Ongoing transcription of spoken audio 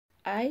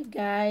Hi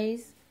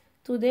guys,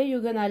 today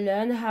you're gonna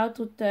learn how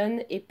to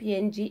turn a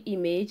PNG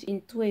image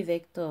into a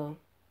vector.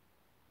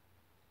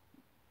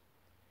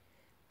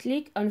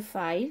 Click on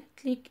File,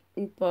 click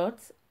Import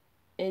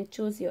and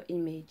choose your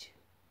image.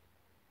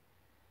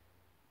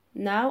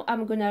 Now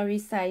I'm gonna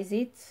resize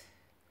it,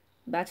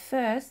 but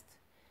first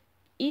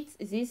hit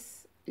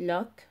this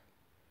lock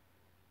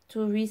to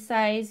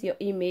resize your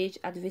image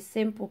at the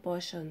same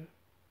proportion.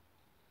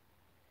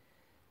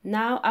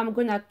 Now I'm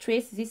gonna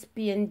trace this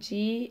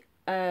PNG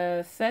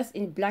first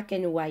in black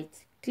and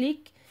white.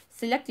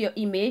 Select your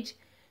image,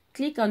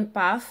 click on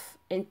Path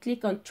and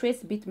click on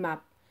Trace Bitmap.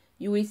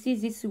 You will see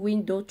this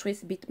window,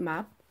 Trace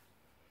Bitmap.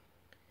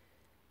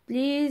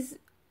 Please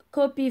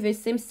copy the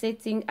same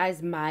setting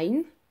as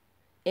mine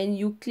and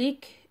you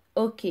click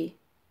OK.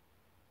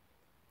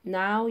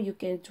 Now you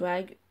can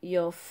drag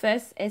your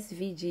first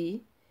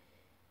SVG.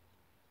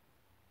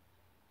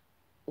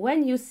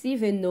 When you see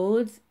the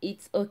nodes,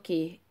 it's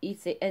okay,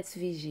 it's a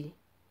SVG.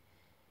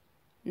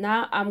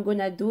 Now I'm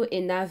gonna do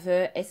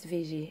another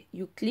SVG.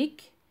 You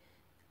click,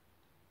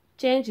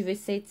 change the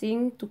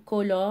setting to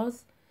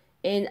colors,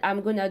 and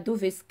I'm gonna do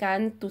the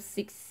scan to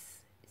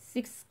 6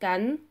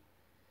 scan,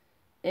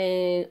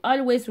 and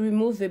always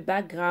remove the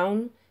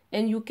background.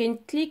 And you can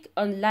click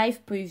on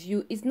live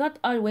preview. It's not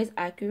always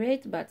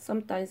accurate, but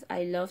sometimes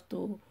I love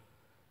to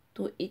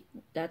hit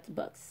that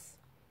box.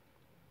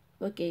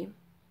 Okay,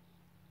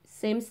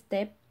 same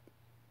step,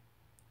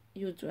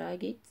 you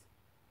drag it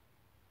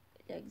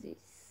like this,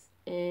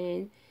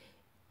 and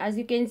as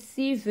you can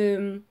see,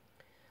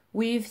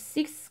 with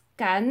 6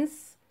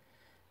 scans,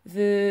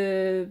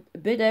 the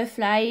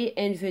butterfly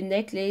and the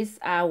necklace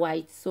are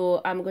white,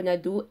 so I'm gonna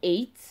do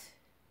 8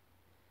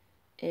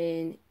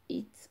 and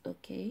it's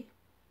okay.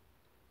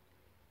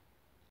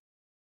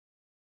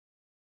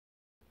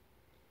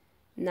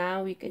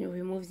 Now we can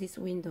remove this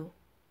window.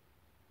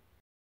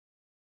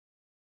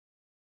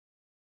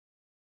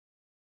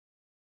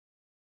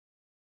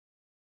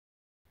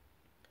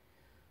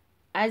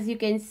 As you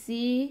can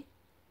see,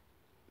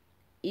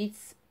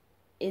 it's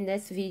in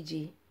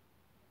SVG.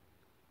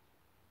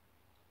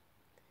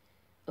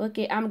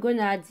 Okay, I'm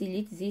gonna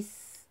delete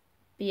this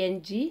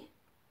PNG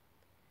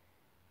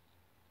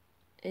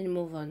and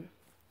move on.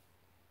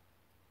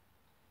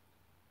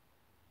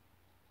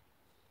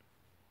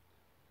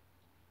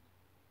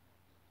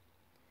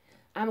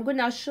 I'm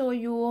gonna show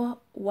you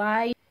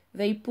why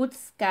they put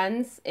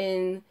scans,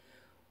 and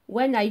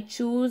when I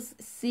choose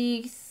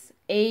 6,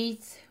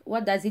 8,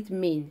 what does it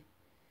mean?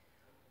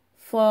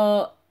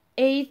 For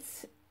 8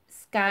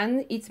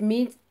 scan, it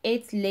means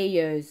 8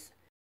 layers.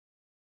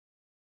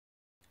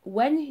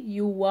 When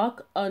you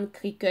work on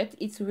Cricut,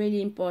 it's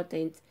really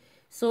important.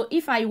 So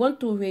if I want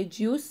to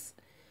reduce,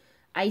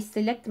 I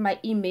select my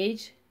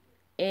image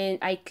and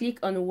I click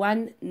on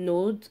one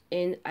node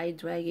and I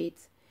drag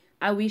it.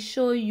 I will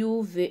show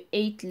you the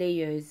 8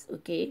 layers,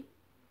 okay?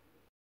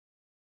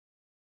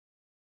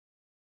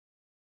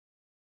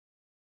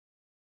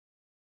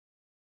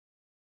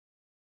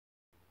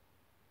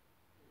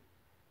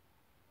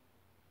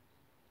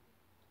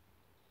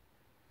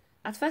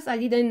 At first I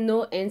didn't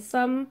know, and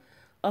some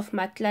of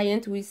my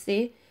clients will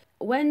say,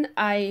 when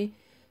I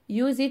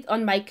use it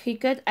on my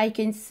Cricut, I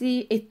can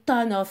see a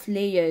ton of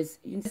layers.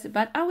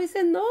 But I will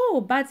say,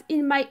 no, but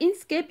in my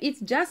Inkscape,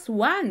 it's just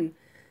one.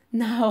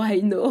 Now I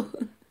know.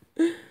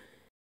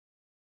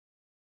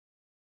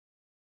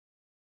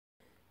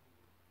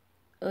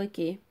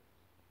 Okay.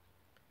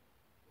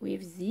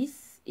 With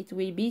this, it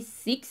will be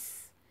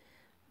 6.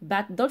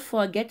 But don't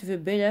forget the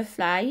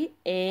butterfly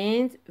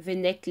and the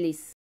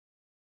necklace.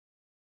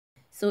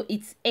 So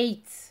it's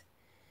 8.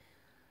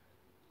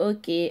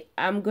 Okay,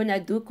 I'm gonna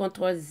do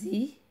Ctrl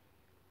Z.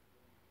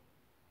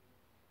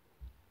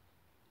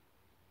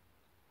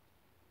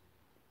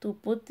 To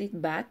put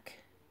it back.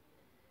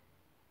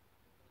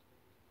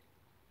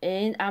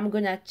 And I'm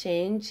gonna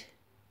change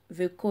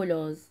the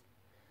colors.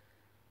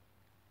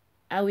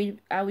 I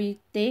will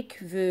take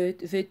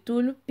the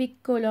tool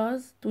pick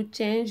colors to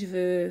change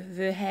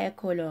the hair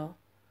color.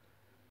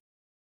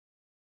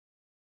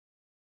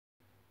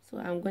 So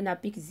I'm gonna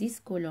pick this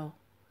color.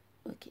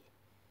 Okay,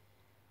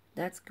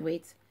 that's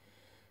great.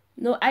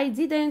 No, I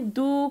didn't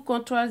do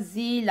Ctrl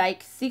Z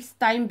like 6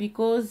 times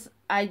because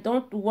I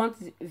don't want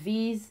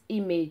this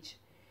image.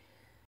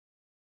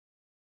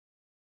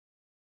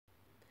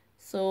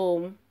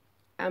 So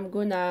I'm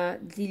gonna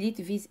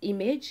delete this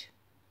image.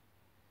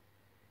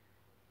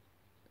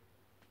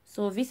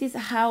 So this is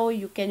how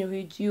you can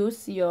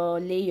reduce your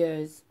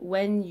layers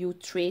when you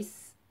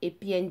trace a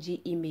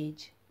PNG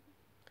image.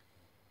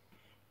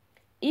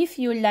 If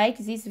you like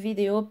this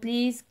video,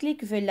 please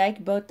click the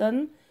like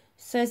button,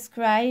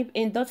 subscribe,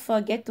 and don't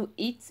forget to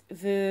hit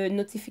the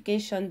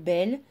notification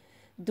bell.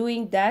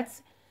 Doing that,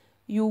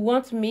 you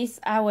won't miss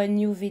our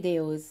new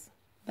videos.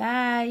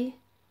 Bye!